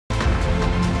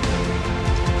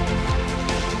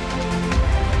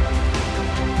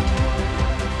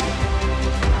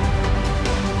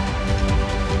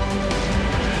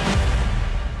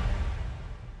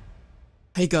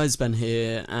Hey guys, Ben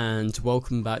here, and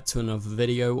welcome back to another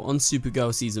video on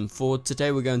Supergirl Season 4.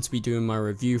 Today we're going to be doing my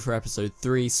review for Episode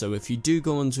 3, so if you do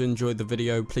go on to enjoy the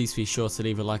video, please be sure to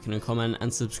leave a like and a comment,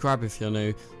 and subscribe if you're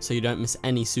new, so you don't miss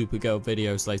any Supergirl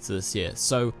videos later this year.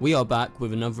 So, we are back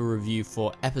with another review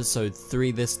for Episode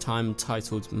 3, this time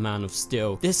titled Man of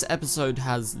Steel. This episode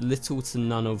has little to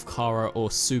none of Kara or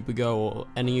Supergirl or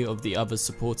any of the other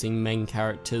supporting main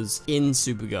characters in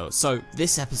Supergirl, so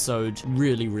this episode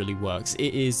really works.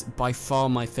 It is by far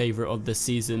my favourite of the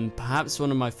season, perhaps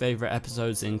one of my favourite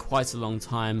episodes in quite a long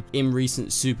time in recent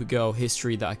Supergirl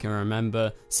history that I can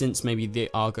remember, since maybe the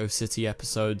Argo City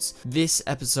episodes. This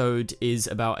episode is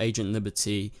about Agent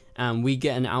Liberty, and we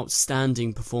get an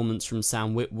outstanding performance from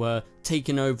Sam Witwer,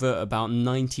 taking over about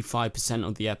 95%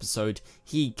 of the episode.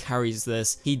 He carries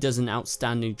this, he does an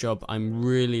outstanding job. I'm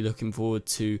really looking forward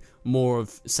to more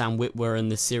of Sam Witwer in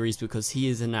this series because he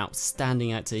is an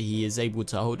outstanding actor. He is able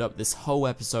to hold up this whole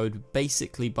episode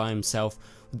basically by himself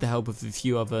with the help of a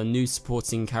few other new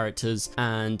supporting characters,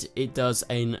 and it does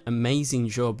an amazing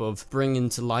job of bringing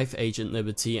to life Agent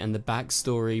Liberty and the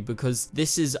backstory, because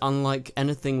this is unlike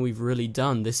anything we've really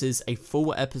done. This is a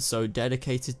full episode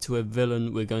dedicated to a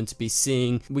villain we're going to be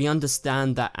seeing. We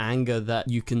understand that anger that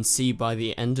you can see by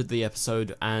the end of the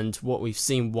episode and what we've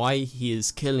seen, why he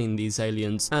is killing these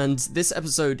aliens, and this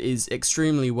episode is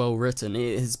extremely well written.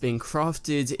 It has been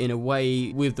crafted in a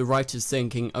way with the writers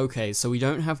thinking, okay, so we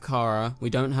don't have Kara, we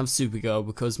don't have Supergirl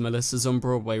because Melissa's on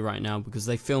Broadway right now, because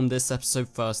they filmed this episode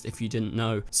first, if you didn't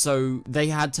know. So they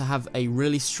had to have a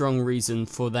really strong reason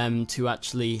for them to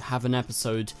actually have an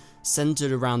episode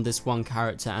centered around this one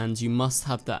character, and you must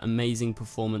have that amazing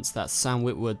performance that Sam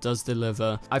Witwer does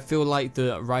deliver. I feel like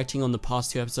the writing on the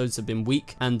past two episodes have been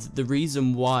weak, and the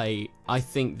reason why I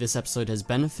think this episode has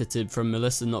benefited from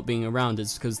Melissa not being around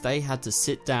is because they had to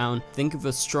sit down, think of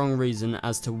a strong reason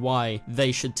as to why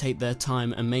they should take their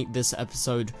time and make this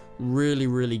episode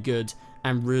really good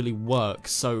and really work.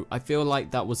 So I feel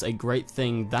like that was a great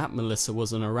thing that Melissa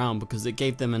wasn't around, because it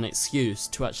gave them an excuse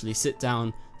to actually sit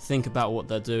down, think about what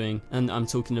they're doing, and I'm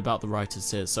talking about the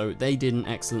writers here. So they did an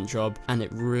excellent job, and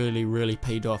it really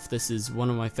paid off. This is one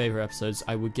of my favorite episodes.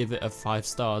 I would give it a 5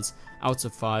 stars out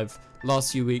of 5.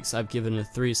 Last few weeks I've given it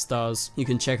 3 stars. You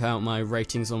can check out my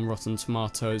ratings on Rotten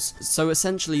Tomatoes. So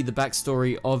essentially the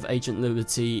backstory of Agent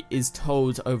Liberty is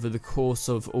told over the course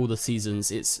of all the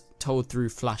seasons. It's told through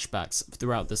flashbacks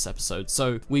throughout this episode.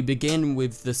 So we begin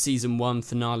with the season 1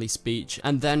 finale speech,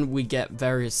 and then we get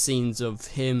various scenes of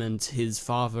him and his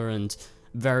father and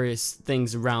various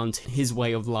things around his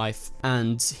way of life.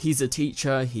 And he's a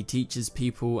teacher, he teaches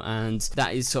people, and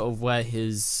that is sort of where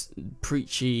his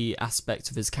preachy aspect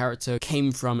of his character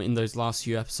came from in those last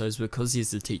few episodes, because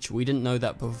he's a teacher. We didn't know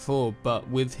that before, but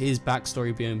with his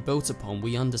backstory being built upon,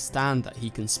 we understand that he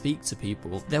can speak to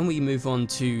people. Then we move on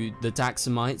to the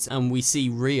Daxamites, and we see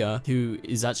Rhea, who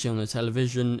is actually on the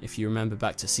television. If you remember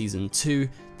back to season 2,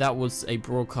 that was a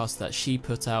broadcast that she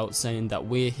put out saying that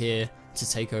we're here to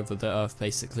take over the Earth,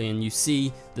 basically. And you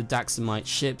see the Daxamite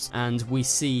ships, and we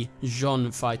see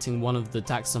Jean fighting one of the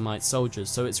Daxamite soldiers.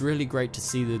 So it's really great to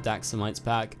see the Daxamites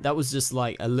back. That was just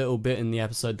like a little bit in the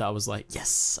episode that I was like,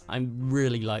 yes, I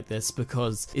really like this,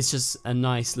 because it's just a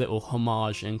nice little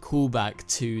homage and callback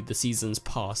to the seasons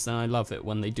past, and I love it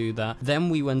when they do that. Then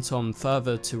we went on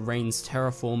further to Reign's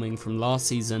terraforming from last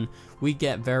season. We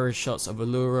get various shots of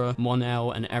Alura,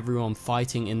 Mon-El, and everyone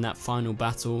fighting in that final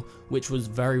battle, which was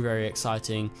very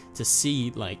exciting to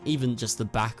see, like even just the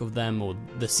back of them or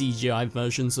the CGI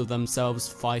versions of themselves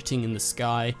fighting in the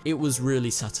sky. It was really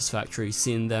satisfactory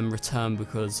seeing them return,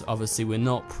 because obviously we're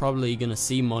not probably going to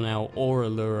see Mon-El or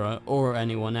Alura or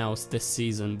anyone else this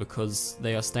season because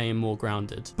they are staying more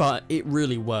grounded. But it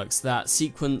really works, that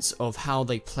sequence of how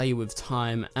they play with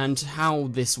time and how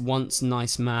this once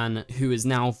nice man who is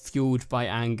now fueled by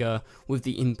anger with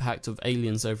the impact of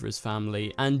aliens over his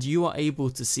family, and you are able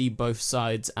to see both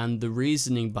sides and the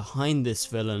reasoning behind this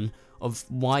villain of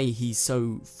why he's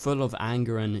so full of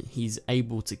anger and he's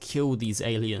able to kill these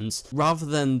aliens, rather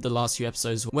than the last few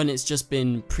episodes when it's just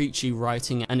been preachy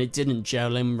writing and it didn't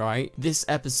gel in right. This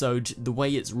episode, the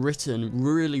way it's written,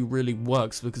 really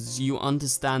works, because you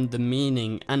understand the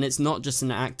meaning, and it's not just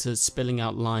an actor spilling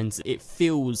out lines. It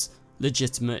feels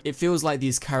legitimate. It feels like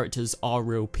these characters are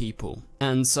real people.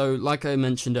 And so, like I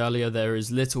mentioned earlier, there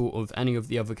is little of any of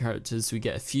the other characters. We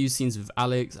get a few scenes of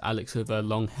Alex with her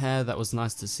long hair, that was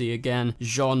nice to see again.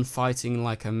 Jean fighting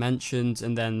like I mentioned,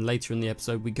 and then later in the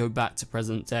episode we go back to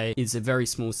present day. It's a very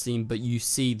small scene, but you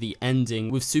see the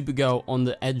ending with Supergirl on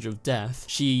the edge of death.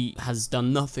 She has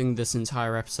done nothing this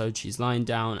entire episode, she's lying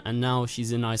down, and now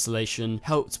she's in isolation,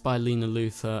 helped by Lena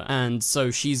Luthor, and so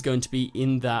she's going to be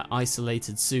in that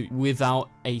isolated suit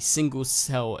without a single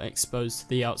cell exposed to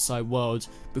the outside world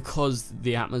because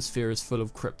the atmosphere is full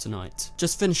of kryptonite.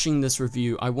 Just finishing this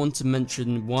review, I want to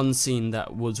mention one scene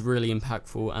that was really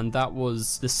impactful, and that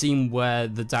was the scene where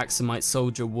the Daxamite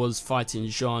soldier was fighting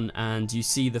Jean, and you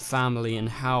see the family and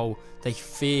how they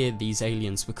fear these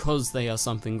aliens because they are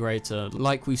something greater,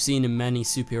 like we've seen in many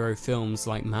superhero films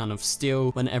like Man of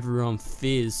Steel, when everyone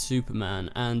fears Superman,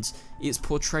 and it's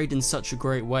portrayed in such a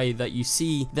great way that you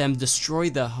see them destroy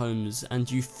their homes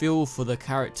and you feel for the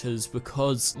characters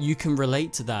because you can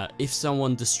relate to that. If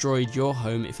someone destroyed your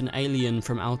home, if an alien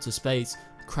from outer space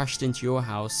crashed into your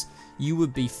house, you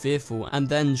would be fearful, and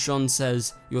then Jean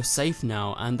says you're safe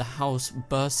now and the house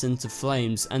bursts into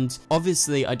flames. And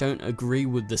obviously I don't agree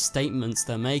with the statements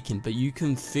they're making, but you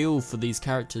can feel for these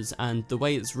characters, and the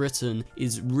way it's written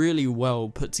is really well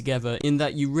put together in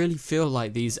that you really feel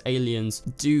like these aliens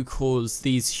do cause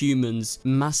these humans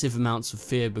massive amounts of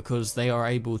fear because they are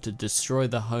able to destroy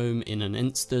the home in an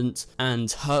instant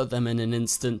and hurt them in an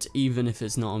instant, even if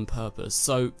it's not on purpose.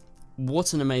 So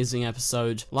what an amazing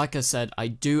episode. Like I said, I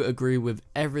do agree with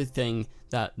everything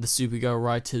that the Supergirl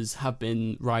writers have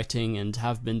been writing and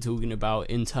have been talking about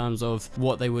in terms of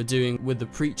what they were doing with the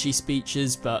preachy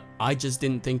speeches, but I just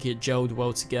didn't think it gelled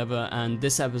well together, and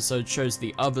this episode shows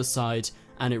the other side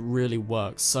and it really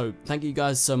works. So thank you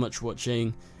guys so much for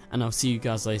watching, and I'll see you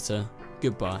guys later.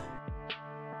 Goodbye.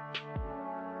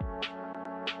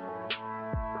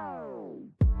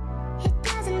 It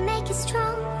doesn't make us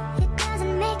strong, it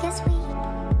doesn't make us weak.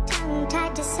 Tongue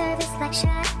tied to service like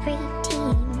shy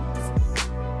preteen.